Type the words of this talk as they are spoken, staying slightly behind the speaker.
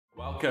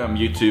Welcome,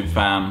 YouTube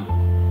fam,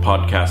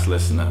 podcast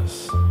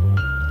listeners.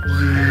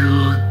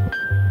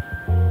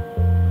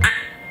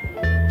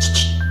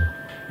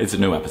 It's a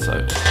new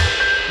episode.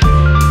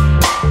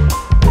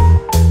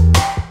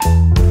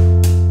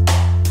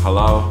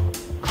 Hello,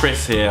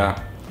 Chris here.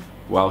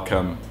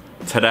 Welcome.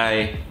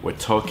 Today, we're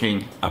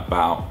talking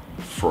about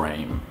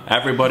frame.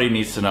 Everybody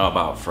needs to know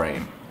about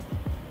frame.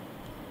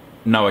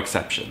 No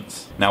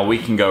exceptions. Now, we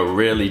can go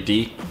really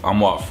deep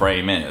on what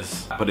frame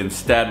is, but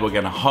instead we're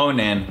gonna hone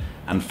in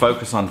and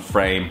focus on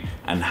frame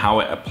and how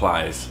it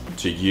applies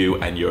to you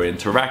and your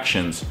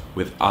interactions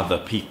with other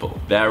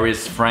people. There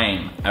is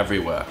frame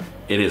everywhere.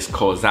 It is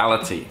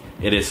causality.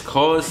 It is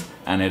cause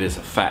and it is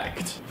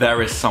effect.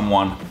 There is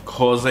someone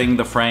causing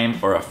the frame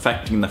or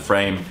affecting the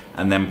frame,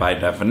 and then by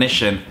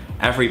definition,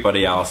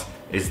 everybody else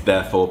is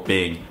therefore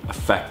being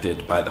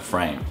affected by the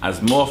frame.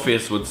 As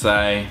Morpheus would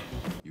say,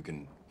 you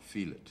can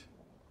feel it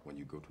when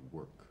you go to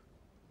work,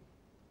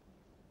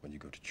 when you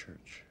go to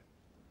church,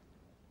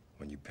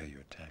 when you pay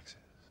your taxes.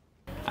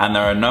 and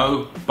there are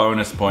no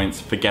bonus points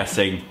for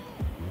guessing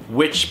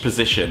which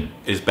position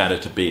is better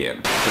to be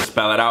in. To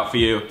spell it out for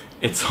you,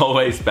 it's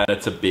always better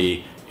to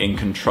be in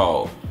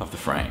control of the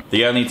frame.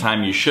 The only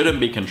time you shouldn't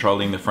be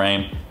controlling the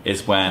frame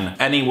is when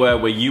anywhere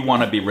where you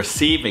want to be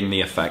receiving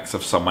the effects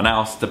of someone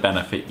else to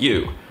benefit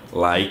you,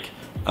 like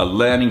a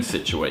learning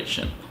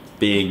situation,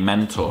 being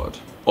mentored,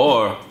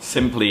 or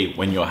simply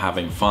when you're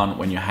having fun,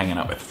 when you're hanging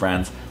out with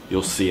friends,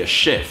 you'll see a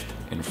shift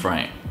in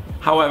frame.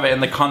 However, in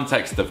the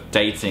context of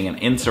dating and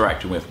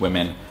interacting with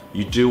women,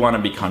 you do want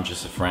to be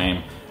conscious of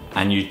frame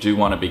and you do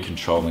want to be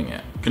controlling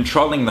it.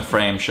 Controlling the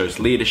frame shows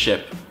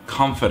leadership,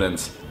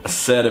 confidence,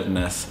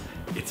 assertiveness,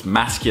 it's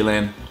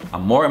masculine,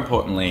 and more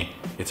importantly,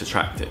 it's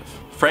attractive.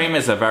 Frame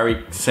is a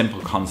very simple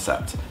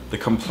concept. The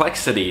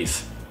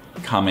complexities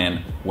come in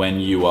when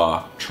you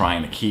are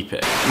trying to keep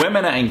it.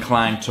 Women are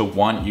inclined to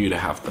want you to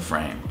have the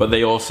frame, but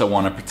they also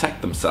want to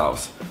protect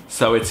themselves.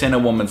 So it's in a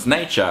woman's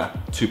nature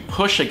to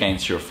push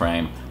against your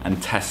frame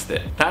and test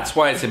it. That's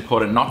why it's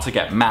important not to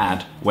get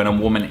mad when a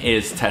woman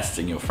is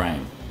testing your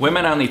frame.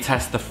 Women only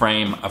test the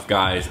frame of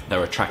guys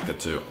they're attracted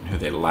to and who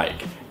they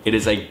like. It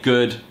is a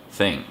good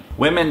thing.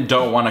 Women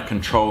don't want to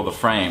control the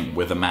frame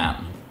with a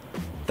man.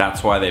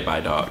 That's why they buy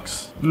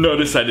dogs.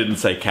 Notice I didn't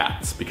say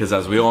cats, because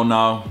as we all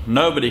know,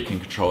 nobody can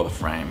control the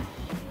frame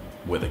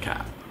with a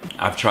cat.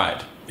 I've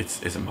tried.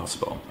 It's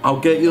impossible. I'll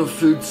get your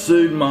food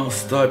soon,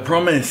 master, I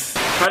promise.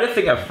 Try to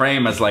think of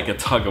frame as like a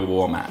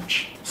tug-of-war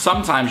match.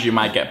 Sometimes you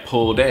might get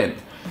pulled in,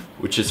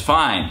 which is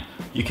fine.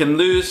 You can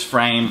lose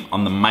frame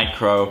on the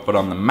micro, but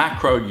on the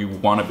macro, you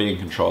want to be in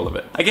control of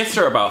it. I guess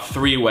there are about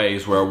 3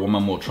 ways where a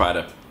woman will try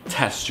to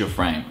test your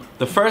frame.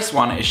 The first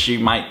one is she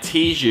might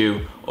tease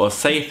you or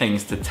say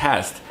things to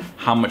test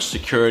how much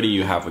security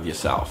you have with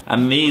yourself.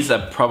 And these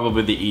are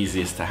probably the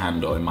easiest to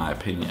handle in my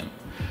opinion.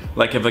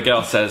 Like if a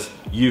girl says,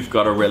 you've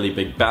got a really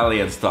big belly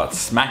and starts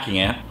smacking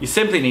it, you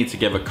simply need to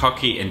give a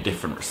cocky,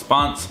 indifferent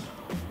response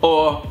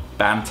or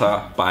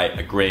banter by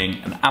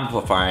agreeing and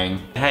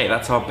amplifying, hey,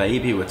 that's our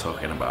baby we're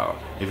talking about.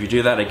 If you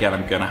do that again,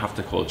 I'm gonna have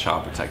to call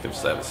Child Protective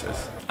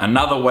Services.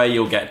 Another way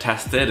you'll get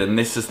tested, and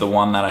this is the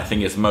one that I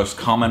think is most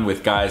common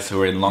with guys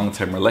who are in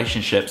long-term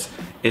relationships,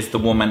 is the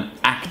woman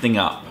acting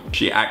up.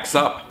 She acts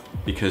up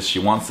because she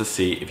wants to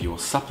see if you will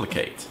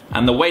supplicate.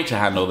 And the way to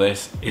handle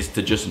this is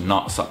to just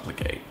not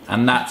supplicate.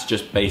 And that's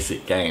just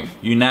basic game.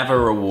 You never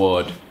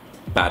reward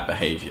bad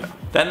behavior.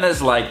 Then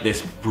there's like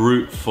this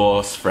brute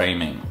force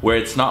framing, where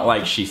it's not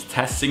like she's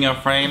testing her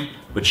frame,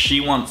 but she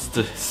wants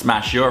to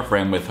smash your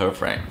frame with her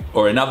frame.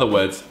 Or in other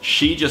words,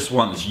 she just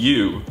wants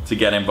you to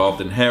get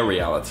involved in her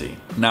reality.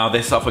 Now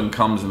this often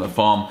comes in the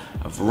form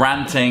of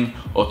ranting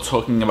or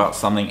talking about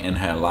something in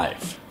her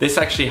life. This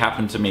actually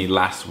happened to me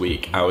last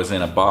week. I was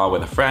in a bar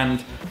with a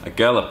friend, a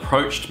girl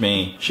approached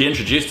me, she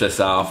introduced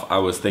herself, I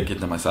was thinking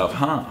to myself,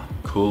 huh,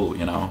 cool,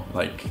 you know,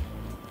 like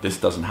this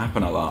doesn't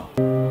happen a lot.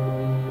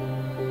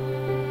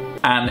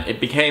 And it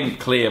became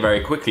clear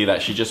very quickly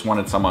that she just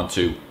wanted someone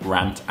to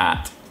rant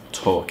at,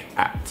 talk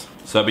at.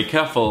 So be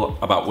careful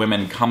about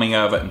women coming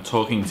over and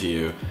talking to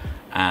you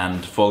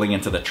and falling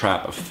into the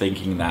trap of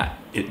thinking that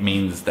it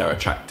means they're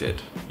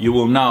attracted. You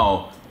will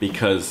know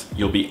because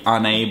you'll be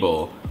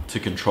unable to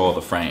control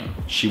the frame.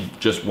 She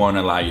just won't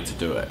allow you to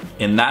do it.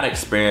 In that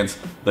experience,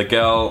 the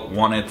girl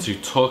wanted to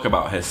talk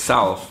about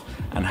herself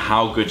and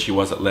how good she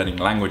was at learning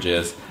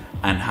languages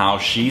and how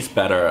she's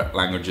better at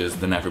languages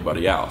than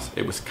everybody else.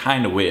 It was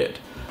kind of weird.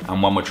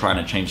 And when we're trying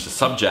to change the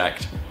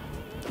subject,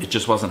 it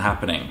just wasn't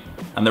happening.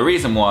 And the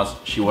reason was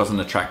she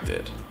wasn't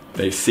attracted.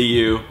 They see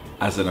you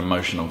as an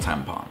emotional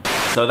tampon.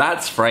 So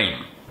that's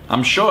frame.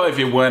 I'm sure if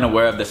you weren't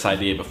aware of this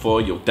idea before,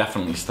 you'll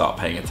definitely start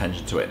paying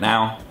attention to it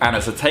now. And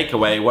as a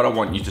takeaway, what I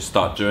want you to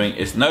start doing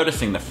is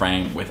noticing the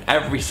frame with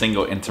every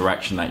single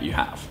interaction that you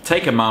have.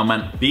 Take a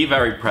moment, be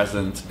very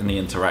present in the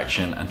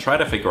interaction, and try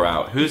to figure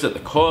out who's at the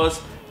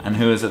cause and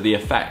who is at the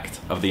effect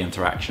of the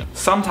interaction.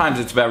 Sometimes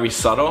it's very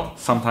subtle,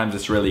 sometimes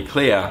it's really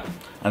clear,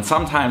 and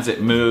sometimes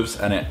it moves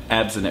and it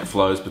ebbs and it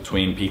flows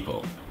between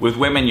people. With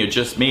women you're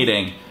just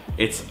meeting,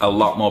 it's a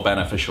lot more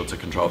beneficial to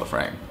control the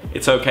frame.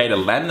 It's okay to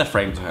lend the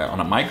frame to her on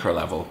a micro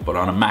level, but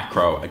on a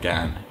macro,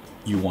 again,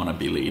 you want to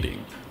be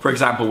leading. For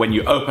example, when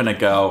you open a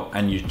girl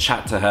and you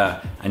chat to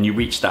her and you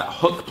reach that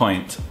hook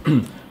point,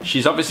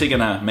 she's obviously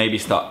gonna maybe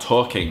start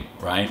talking,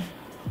 right?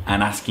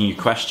 And asking you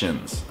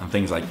questions and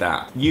things like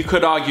that. You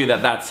could argue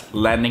that that's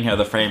lending her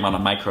the frame on a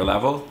micro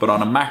level, but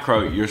on a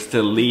macro, you're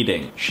still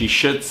leading. She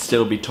should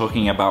still be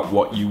talking about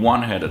what you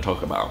want her to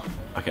talk about.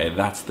 Okay,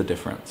 that's the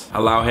difference.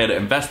 Allow her to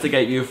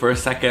investigate you for a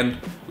second,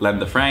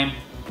 lend the frame,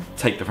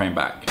 take the frame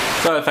back.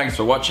 So thanks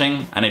for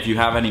watching, and if you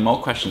have any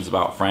more questions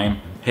about frame,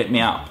 hit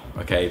me up,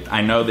 okay?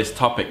 I know this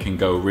topic can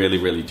go really,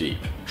 really deep.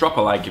 Drop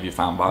a like if you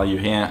found value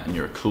here and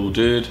you're a cool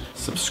dude.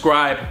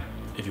 Subscribe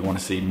if you want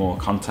to see more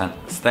content.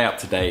 Stay up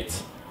to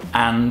date,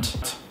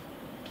 and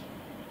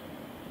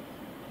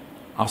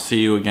I'll see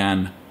you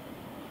again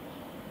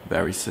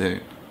very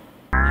soon.